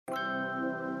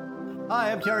Hi,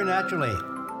 I'm Terry Naturally,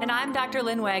 And I'm Dr.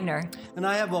 Lynn Wagner. and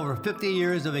I have over 50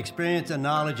 years of experience and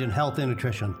knowledge in health and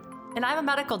nutrition. And I'm a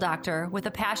medical doctor with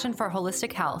a passion for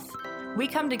holistic health. We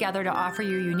come together to offer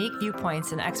you unique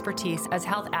viewpoints and expertise as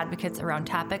health advocates around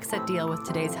topics that deal with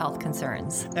today's health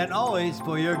concerns. And always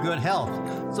for your good health.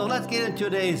 So let's get into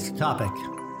today's topic.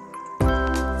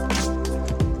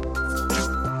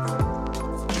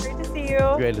 Great to see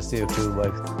you. Great to see you too,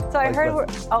 Mike. So I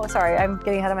heard sorry, I'm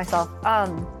getting ahead of myself.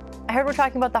 I heard we're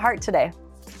talking about the heart today.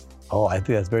 Oh, I think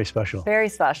that's very special. Very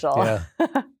special. Yeah.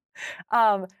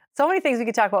 So many things we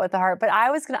could talk about with the heart, but I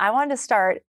wanted to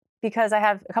start because I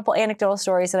have a couple anecdotal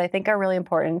stories that I think are really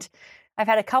important. I've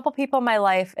had a couple people in my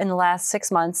life in the last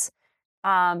 6 months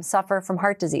suffer from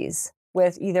heart disease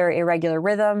with either irregular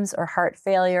rhythms or heart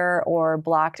failure or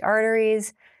blocked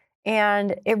arteries.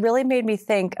 And it really made me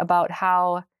think about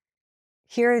how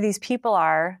here these people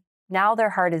are, now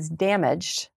their heart is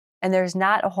damaged, and there's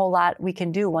not a whole lot we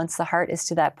can do once the heart is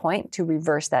to that point to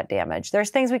reverse that damage. There's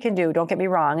things we can do, don't get me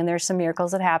wrong, and there's some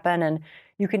miracles that happen, and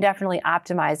you can definitely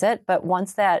optimize it. But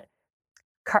once that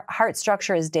heart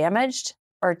structure is damaged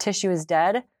or tissue is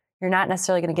dead, you're not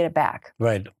necessarily going to get it back.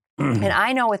 Right. And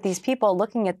I know with these people,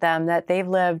 looking at them, that they've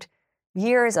lived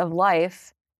years of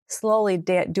life slowly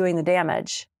doing the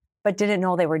damage, but didn't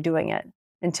know they were doing it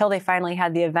until they finally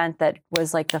had the event that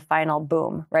was like the final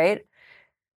boom, right?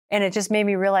 And it just made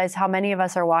me realize how many of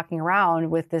us are walking around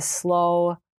with this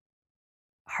slow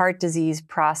heart disease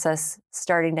process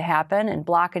starting to happen and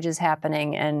blockages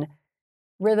happening and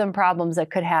rhythm problems that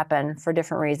could happen for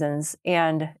different reasons.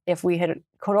 And if we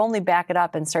could only back it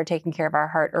up and start taking care of our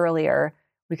heart earlier,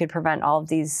 we could prevent all of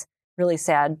these really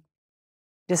sad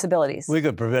disabilities. We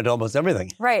could prevent almost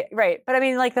everything. Right. But I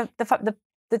mean, like the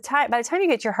time, by the time you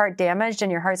get your heart damaged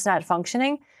and your heart's not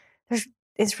functioning,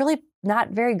 it's really not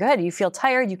very good. You feel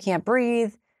tired, you can't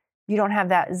breathe, you don't have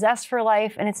that zest for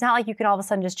life. And it's not like you can all of a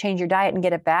sudden just change your diet and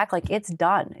get it back. Like it's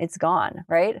done, it's gone,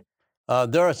 right?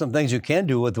 There are some things you can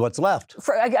do with what's left.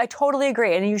 I totally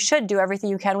agree. And you should do everything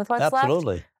you can with what's left.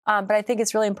 Absolutely. But I think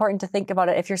it's really important to think about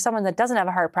it. If you're someone that doesn't have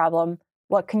a heart problem,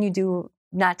 what can you do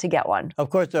not to get one? Of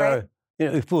course, there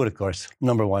are food, of course,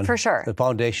 number one. For sure. The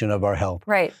foundation of our health.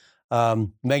 Right.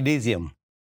 Magnesium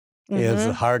is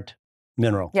a heart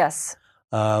mineral. Yes.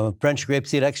 French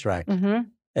grapeseed extract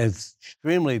is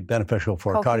extremely beneficial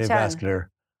for CoQ10. cardiovascular.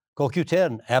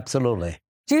 CoQ10, absolutely.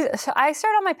 So I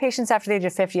start on my patients after the age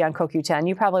of 50 on CoQ10.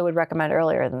 You probably would recommend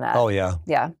earlier than that. Oh, yeah.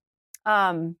 Yeah.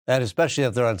 And especially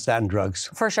if they're on statin drugs.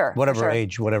 For sure. Whatever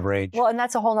age. Well, and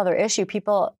that's a whole other issue.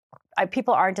 People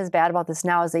aren't as bad about this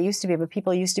now as they used to be, but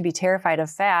people used to be terrified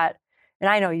of fat. And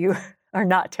I know you are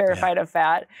not terrified of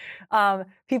fat.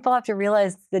 People have to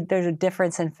realize that there's a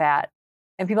difference in fat.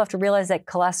 And people have to realize that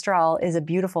cholesterol is a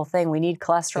beautiful thing. We need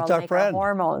cholesterol to make our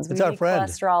hormones. We need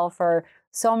cholesterol for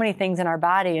so many things in our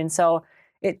body. And so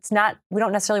we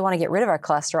don't necessarily want to get rid of our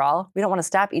cholesterol. We don't want to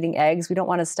stop eating eggs. We don't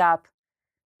want to stop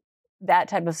that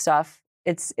type of stuff.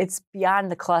 It's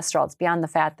beyond the cholesterol. It's beyond the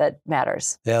fat that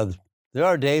matters. Yeah, there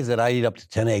are days that I eat up to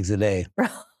 10 eggs a day.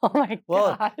 Oh my gosh.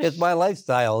 Well, it's my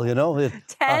lifestyle,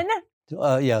 10?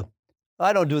 Yeah.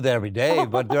 I don't do that every day,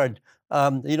 but there are,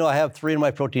 I have 3 in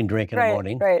my protein drink in the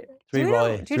morning. Right. 3 do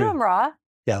you do them raw?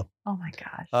 Yeah. Oh my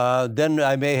gosh. Then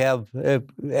I may have,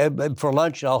 for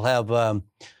lunch, I'll have,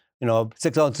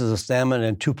 6 ounces of salmon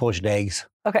and 2 poached eggs.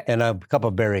 Okay. And a cup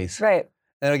of berries. Right.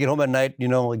 And I get home at night,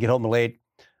 I get home late.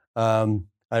 I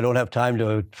don't have time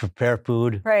to prepare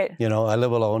food. Right. I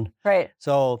live alone. Right.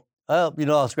 So,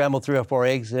 I'll scramble 3 or 4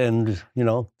 eggs and,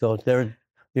 so there,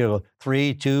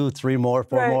 3, 2, 3 more,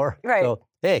 4 more. Right. So,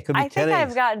 hey, it could be 10 eggs. I think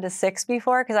I've gotten to 6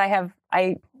 before because I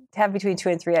have between 2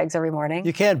 and 3 eggs every morning.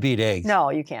 You can't beat eggs. No,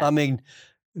 you can't. I mean,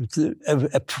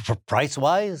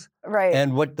 price-wise. Right.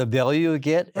 And what the value you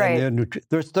get. Right. And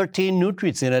there's 13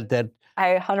 nutrients in it that.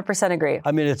 I 100% agree.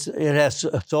 I mean, it has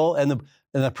so, and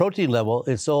the protein level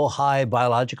is so high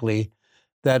biologically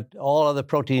that all other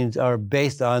proteins are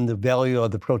based on the value of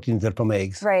the proteins that are from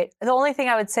eggs. Right. The only thing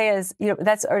I would say is,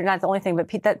 that's or not the only thing, but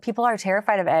that people are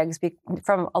terrified of eggs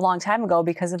from a long time ago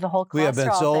because of the whole cholesterol We have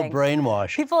been so thing.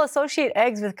 brainwashed. People associate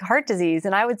eggs with heart disease,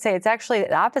 and I would say it's actually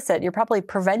the opposite. You're probably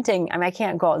preventing. I mean, I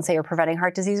can't go out and say you're preventing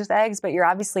heart disease with eggs, but you're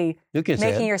obviously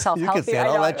making yourself healthier. You can say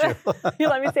it. I'll let you. You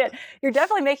let me say it. You're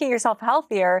definitely making yourself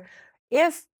healthier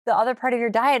if the other part of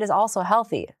your diet is also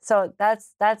healthy. So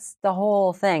that's the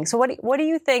whole thing. So what do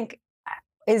you think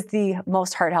is the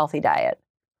most heart healthy diet?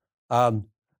 Do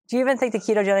you even think the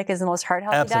ketogenic is the most heart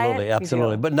healthy diet?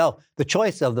 Absolutely. But no, the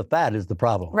choice of the fat is the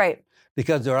problem. Right.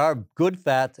 Because there are good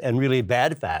fats and really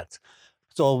bad fats.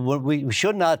 So we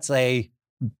should not say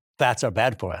fats are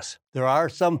bad for us. There are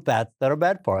some fats that are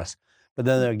bad for us. But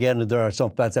then again, there are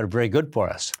some fats that are very good for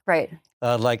us, Right.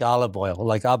 like olive oil,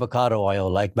 like avocado oil,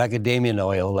 like macadamia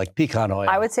oil, like pecan oil,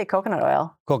 I would say coconut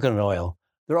oil. coconut oil.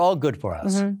 They're all good for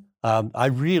us. Mm-hmm. I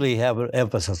really have an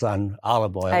emphasis on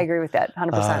olive oil. I agree with that,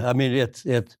 100%. I mean,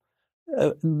 it's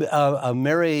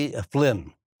Mary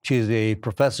Flynn. She's a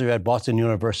professor at Boston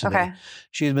University. Okay.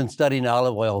 She's been studying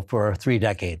olive oil for 3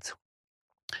 decades.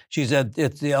 She said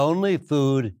it's the only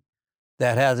food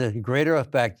that has a greater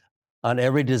effect on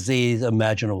every disease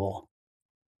imaginable.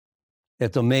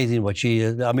 It's amazing what she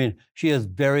is. I mean, she is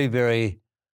very, very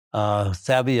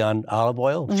savvy on olive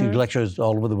oil. She lectures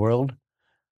all over the world.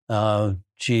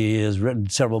 She has written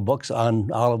several books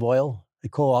on olive oil,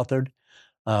 co-authored.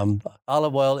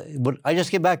 Olive oil, I just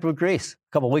came back from Greece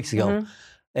a couple of weeks ago,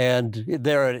 and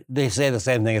they say the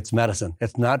same thing. It's medicine.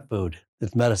 It's not food.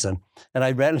 It's medicine. And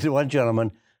I ran into one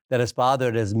gentleman that his father,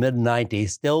 in his mid-90s,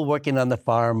 still working on the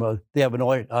farm. They have an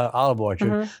olive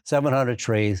orchard, 700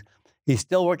 trees. He's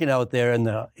still working out there in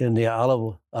the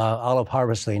olive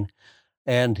harvesting.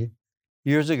 And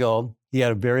years ago, he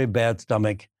had a very bad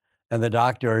stomach, and the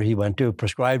doctor he went to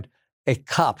prescribed a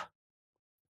cup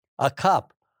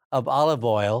of olive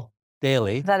oil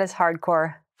daily, That is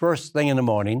hardcore. first thing in the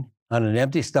morning on an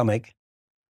empty stomach.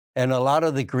 And a lot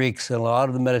of the Greeks and a lot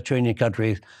of the Mediterranean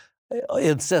countries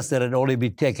insist that it only be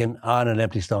taken on an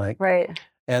empty stomach. Right.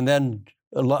 And then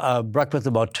breakfast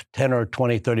about 10 or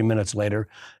 20, 30 minutes later.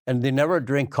 And they never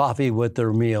drink coffee with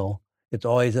their meal. It's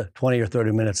always 20 or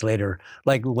 30 minutes later.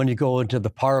 Like when you go into the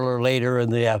parlor later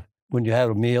and when you have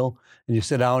a meal and you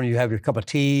sit down and you have your cup of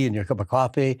tea and your cup of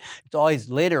coffee, it's always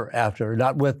later after,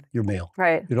 not with your meal.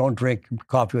 Right. You don't drink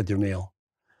coffee with your meal.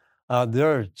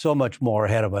 They're so much more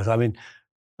ahead of us. I mean,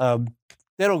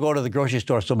 they don't go to the grocery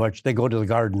store so much. They go to the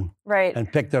garden Right.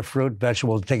 and pick their fruit,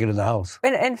 vegetables, and take it in the house.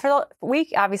 And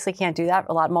we obviously can't do that.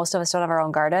 Most of us don't have our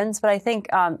own gardens. But I think,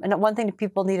 and one thing that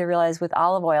people need to realize with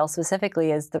olive oil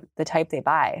specifically is the type they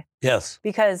buy. Yes.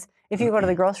 Because if you go to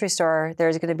the grocery store,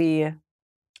 there's going to be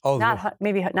not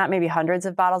maybe hundreds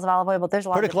of bottles of olive oil, but there's a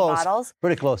lot of different bottles.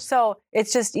 Pretty close. So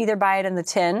it's just either buy it in the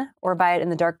tin or buy it in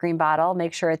the dark green bottle.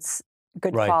 Make sure it's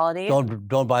good quality.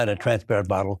 Don't buy it in a transparent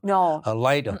bottle. No.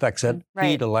 Light affects it.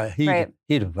 Right.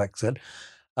 Heat affects it.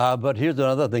 But here's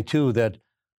another thing too, that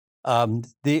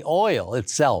the oil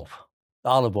itself,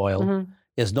 olive oil,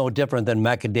 is no different than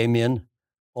macadamia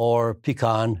or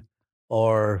pecan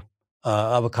or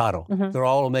avocado. They're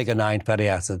all omega-9 fatty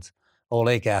acids,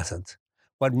 oleic acids.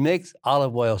 What makes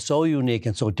olive oil so unique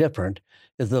and so different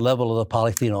is the level of the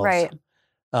polyphenols. Right.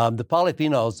 The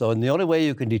polyphenols, and the only way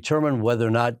you can determine whether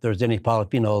or not there's any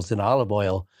polyphenols in olive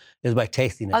oil is by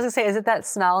tasting it. I was going to say, is it that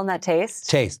smell and that taste?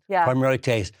 Taste, Yeah. primarily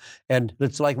taste. And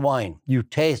it's like wine. You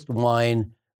taste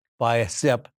wine by a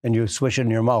sip and you swish it in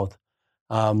your mouth.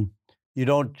 You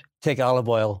don't take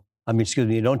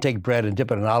you don't take bread and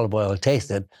dip it in olive oil and taste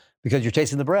it because you're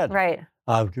tasting the bread. Right.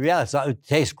 It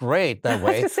tastes great that I was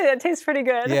way. going to say, that tastes pretty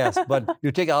good. Yes, but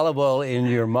you take olive oil in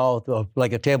your mouth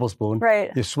like a tablespoon.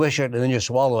 Right. You swish it and then you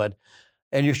swallow it.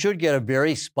 And you should get a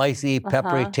very spicy,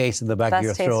 peppery taste in the back of your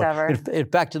Best taste throat. ever. In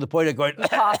fact, to the point of going,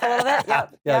 Cough a little bit.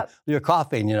 Yep. Yep. You're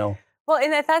coughing, Well,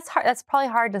 and if that's hard, that's probably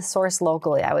hard to source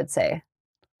locally, I would say.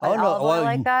 Oh, no. Olive oil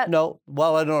like that? No.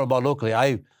 Well, I don't know about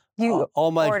locally. You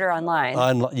order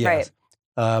online. Yes.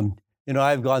 Right.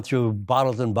 I've gone through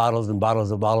bottles and bottles and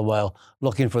bottles of olive oil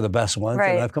looking for the best ones.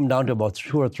 Right. And I've come down to about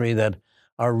 2 or 3 that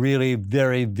are really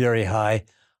very, very high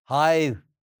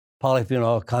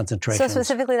polyphenol concentrations. So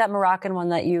specifically that Moroccan one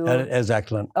that you... That is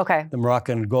excellent. Okay. The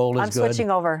Moroccan gold is I'm good.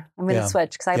 switching over. I'm going to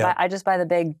switch because I just buy the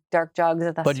big dark jugs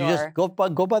at the store. But you just go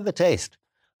by the taste.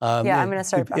 I'm going to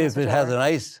start. If it has a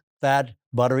nice, fat,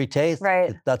 buttery taste,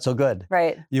 right. It's not so good.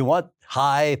 Right. You want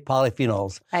high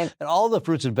polyphenols. And all the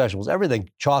fruits and vegetables, everything,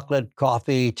 chocolate,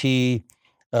 coffee, tea,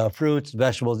 fruits,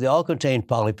 vegetables, they all contain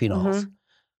polyphenols.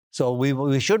 So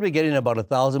we should be getting about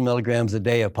 1,000 milligrams a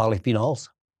day of polyphenols.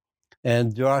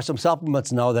 And there are some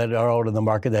supplements now that are out in the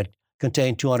market that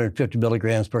contain 250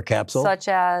 milligrams per capsule. Such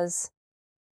as?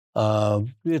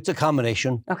 It's a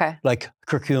combination. Okay. Like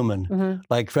curcumin,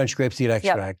 like French grapeseed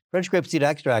extract. Yep. French grapeseed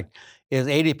extract is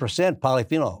 80%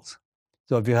 polyphenols.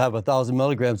 So if you have 1,000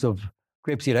 milligrams of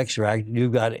grapeseed extract,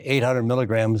 you've got 800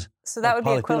 milligrams. So that would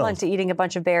be equivalent to eating a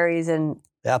bunch of berries, and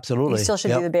absolutely. You still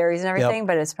should do the berries and everything,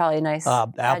 but it's probably nice.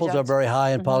 Apples are very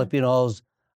high in polyphenols.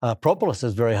 Propolis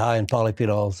is very high in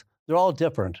polyphenols. They're all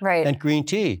different. Right. And green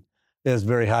tea is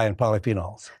very high in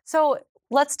polyphenols. So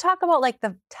let's talk about like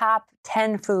the top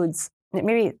 10 foods,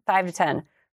 maybe 5 to 10,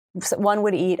 one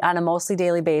would eat on a mostly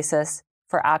daily basis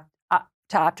to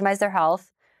optimize their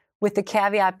health with the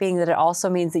caveat being that it also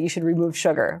means that you should remove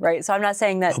sugar, right? So I'm not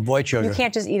saying that Avoid sugar. you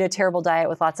can't just eat a terrible diet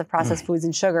with lots of processed foods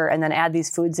and sugar and then add these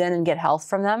foods in and get health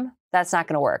from them. That's not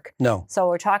going to work. No. So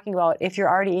we're talking about if you're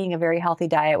already eating a very healthy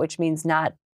diet, which means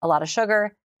not a lot of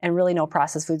sugar and really no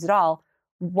processed foods at all,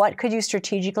 what could you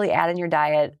strategically add in your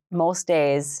diet most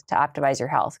days to optimize your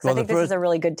health? Because I think this is a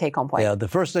really good take-home point. Yeah, the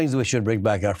first things we should bring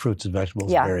back are fruits and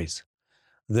vegetables and berries.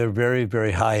 They're very,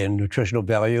 very high in nutritional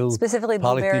value. Specifically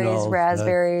blueberries,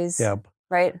 raspberries,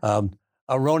 right?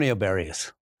 Aronia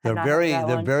berries.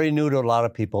 They're very new to a lot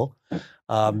of people.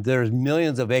 There's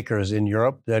millions of acres in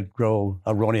Europe that grow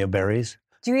aronia berries.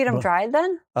 Do you eat them dried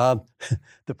then?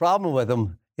 The problem with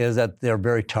them is that they're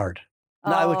very tart.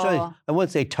 No, I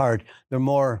wouldn't say tart. They're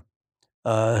more,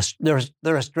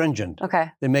 they're astringent.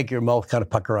 Okay. They make your mouth kind of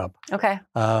pucker up. Okay.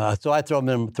 So I throw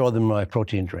them in my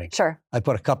protein drink. Sure. I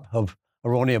put a cup of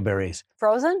aronia berries.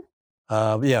 Frozen?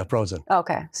 Yeah, frozen.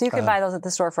 Okay. So you can buy those at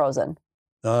the store frozen.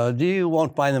 You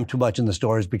won't find them too much in the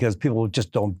stores because people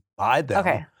just don't buy them.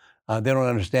 Okay. They don't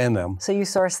understand them. So you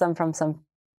source them from some...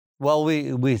 Well,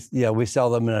 we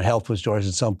sell them in health food stores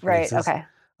in some places. Right,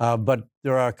 okay. But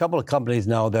there are a couple of companies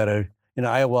now that are in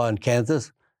Iowa and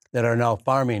Kansas that are now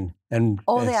farming and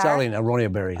selling aronia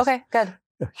berries. Okay, good.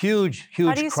 Huge crops.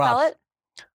 How do you spell it?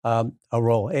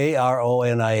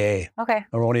 Aronia. Okay.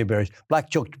 Aronia berries.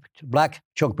 Black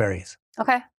chokeberries.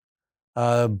 Okay.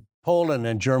 Poland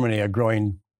and Germany are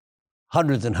growing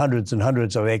hundreds and hundreds and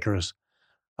hundreds of acres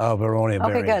of aronia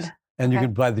berries. Okay, good. And you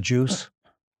can buy the juice.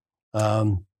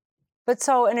 But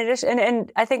so in addition,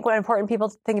 and I think what important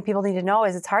people need to know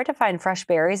is it's hard to find fresh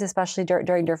berries, especially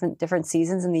during different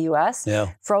seasons in the U.S. Yeah.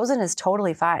 Frozen is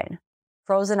totally fine.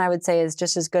 Frozen, I would say, is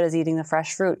just as good as eating the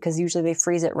fresh fruit because usually they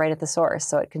freeze it right at the source,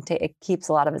 so it keeps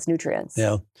a lot of its nutrients.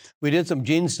 Yeah. We did some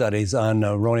gene studies on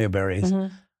aronia berries,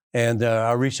 and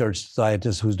our research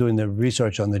scientist who's doing the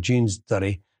research on the gene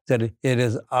study said it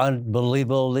is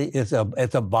unbelievably, it's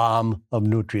a bomb of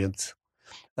nutrients.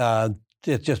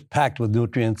 It's just packed with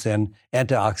nutrients and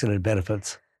antioxidant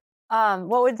benefits.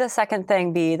 What would the second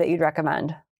thing be that you'd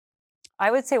recommend?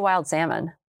 I would say wild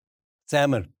salmon.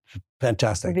 Salmon,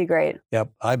 fantastic. Would be great.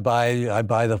 Yep, I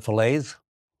buy the fillets,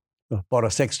 about a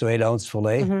 6 to 8 ounce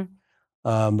fillet.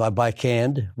 I buy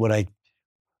canned when I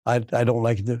don't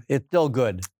like it. It's still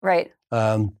good. Right.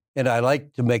 And I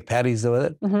like to make patties with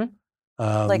it.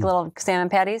 Like little salmon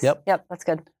patties. Yep. That's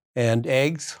good. And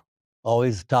eggs,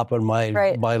 always top on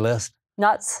my list.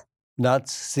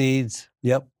 Nuts, seeds.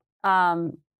 Yep.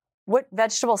 What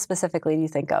vegetables specifically do you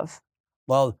think of?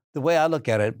 Well, the way I look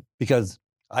at it, because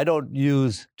I don't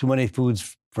use too many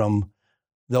foods from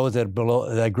those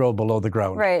that grow below the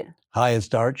ground. Right. High in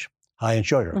starch, high in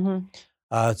sugar.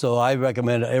 So I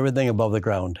recommend everything above the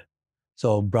ground.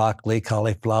 So broccoli,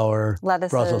 cauliflower,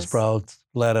 lettuces, Brussels sprouts,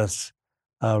 lettuce,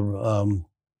 all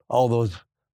those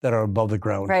that are above the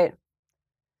ground. Right.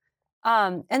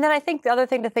 And then I think the other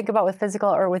thing to think about with physical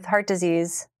or with heart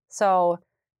disease, so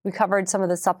we covered some of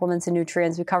the supplements and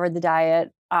nutrients, we covered the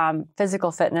diet.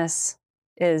 Physical fitness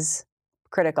is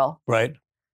critical. Right.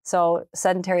 So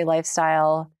sedentary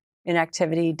lifestyle,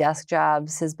 inactivity, desk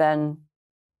jobs has been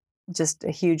just a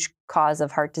huge cause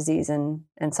of heart disease and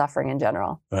suffering in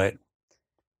general. Right.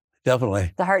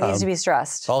 Definitely. The heart needs to be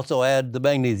stressed. Also add the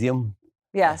magnesium.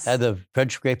 Yes. Add the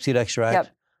French grapeseed extract. Yep.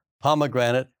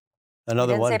 Pomegranate.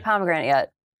 Another one. Didn't say pomegranate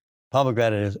yet.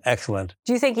 Pomegranate is excellent.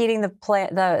 Do you think eating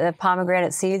the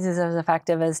pomegranate seeds is as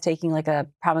effective as taking like a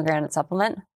pomegranate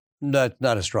supplement? Not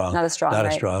as strong. Not as strong. Not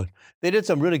as strong. They did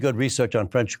some really good research on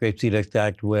French grapeseed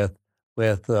extract with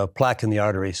plaque in the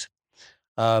arteries.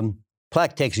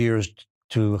 Plaque takes years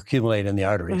to accumulate in the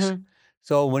arteries.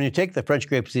 So when you take the French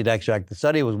grapeseed extract, the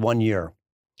study was 1 year.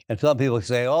 And some people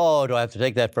say, "Oh, do I have to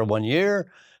take that for 1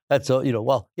 year?" That's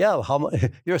well, yeah.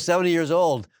 You're 70 years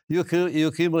old. You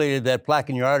accumulated that plaque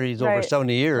in your arteries over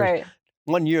 70 years. Right.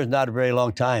 1 year is not a very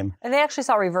long time. And they actually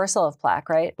saw reversal of plaque,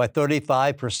 right? By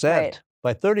 35%. Right.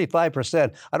 By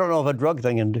 35%. I don't know of a drug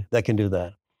that can do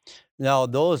that. Now,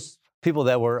 those people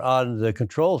that were on the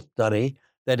control study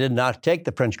that did not take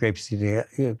the French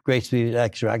grapeseed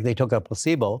extract, they took a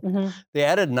placebo. They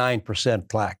added 9%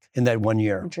 plaque in that 1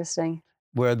 year. Interesting.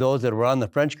 Where those that were on the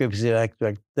French grapeseed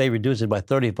extract, they reduced it by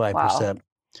 35%. Wow.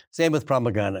 Same with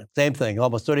pomegranate. Same thing,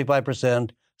 almost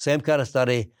 35%. Same kind of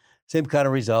study, same kind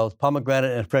of results.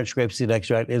 Pomegranate and French grapeseed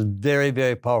extract is very,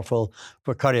 very powerful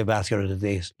for cardiovascular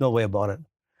disease. No way about it.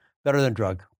 Better than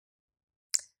drug.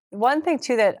 One thing,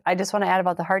 too, that I just want to add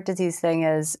about the heart disease thing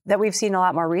is that we've seen a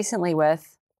lot more recently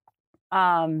with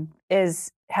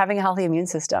is having a healthy immune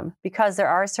system, because there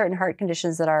are certain heart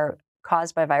conditions that are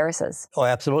caused by viruses. Oh,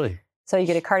 absolutely. So you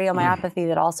get a cardiomyopathy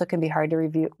that also can be hard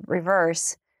to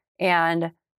reverse.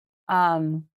 And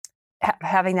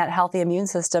having that healthy immune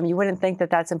system, you wouldn't think that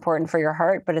that's important for your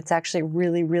heart, but it's actually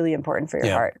really, really important for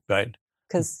your heart. Right.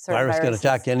 Because virus can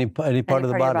attack any part of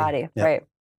the body. Yeah. Right.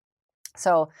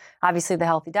 So obviously the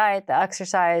healthy diet, the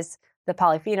exercise, the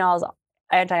polyphenols,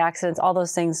 antioxidants, all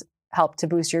those things help to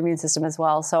boost your immune system as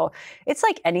well. So it's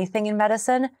like anything in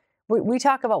medicine. We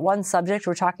talk about one subject,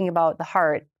 we're talking about the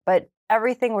heart, but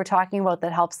everything we're talking about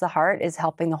that helps the heart is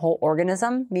helping the whole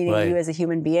organism, meaning you as a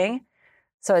human being.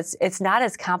 So it's not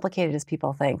as complicated as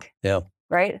people think. Yeah.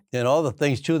 Right? And all the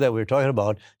things too that we were talking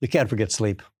about, you can't forget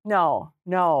sleep. No.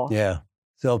 Yeah.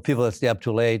 So people that stay up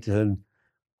too late and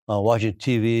watching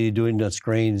TV, doing the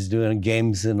screens, doing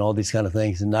games and all these kind of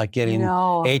things and not getting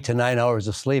 8 to 9 hours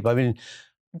of sleep. I mean,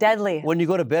 deadly. When you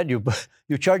go to bed,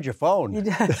 you charge your phone.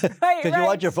 Because you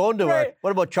want your phone to work.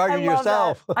 What about charging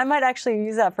yourself? I might actually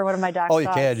use that for one of my doc's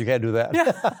dogs. You can't do that.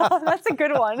 Yeah. That's a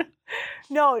good one.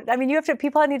 No, I mean,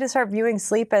 people need to start viewing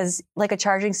sleep as like a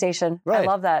charging station. Right. I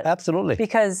love that. Absolutely.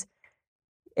 Because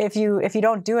if you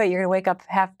don't do it, you're going to wake up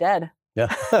half dead. Yeah.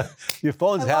 Your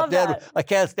phone's half dead. That. I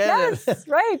can't stand it. Yes,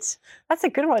 right. That's a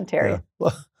good one, Terry. Yeah.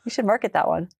 You should market that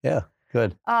one. Yeah.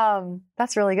 Good.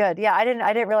 That's really good. Yeah, I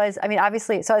didn't realize. I mean,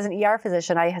 obviously, so as an ER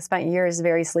physician, I have spent years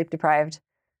very sleep deprived,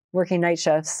 working night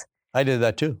shifts. I did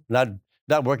that too. Not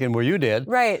working where you did.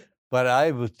 Right. But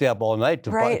I would stay up all night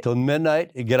till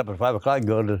midnight. You get up at 5 o'clock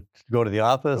and go to the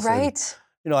office. Right.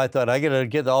 And, I thought I got to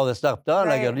get all this stuff done.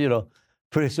 Right. I got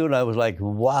pretty soon I was like,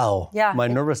 wow. Yeah. My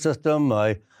nervous system.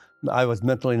 I was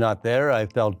mentally not there. I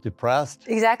felt depressed.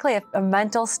 Exactly. A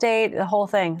mental state, the whole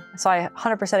thing. So I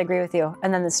 100% agree with you.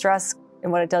 And then the stress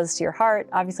and what it does to your heart.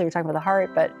 Obviously, we're talking about the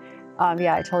heart, but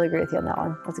yeah, I totally agree with you on that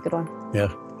one. That's a good one.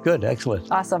 Yeah. Good.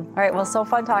 Excellent. Awesome. All right. Well, so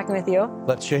fun talking with you.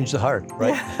 Let's change the heart,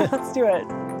 right? Let's do it.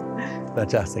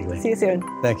 Fantastically. See you soon.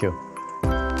 Thank you.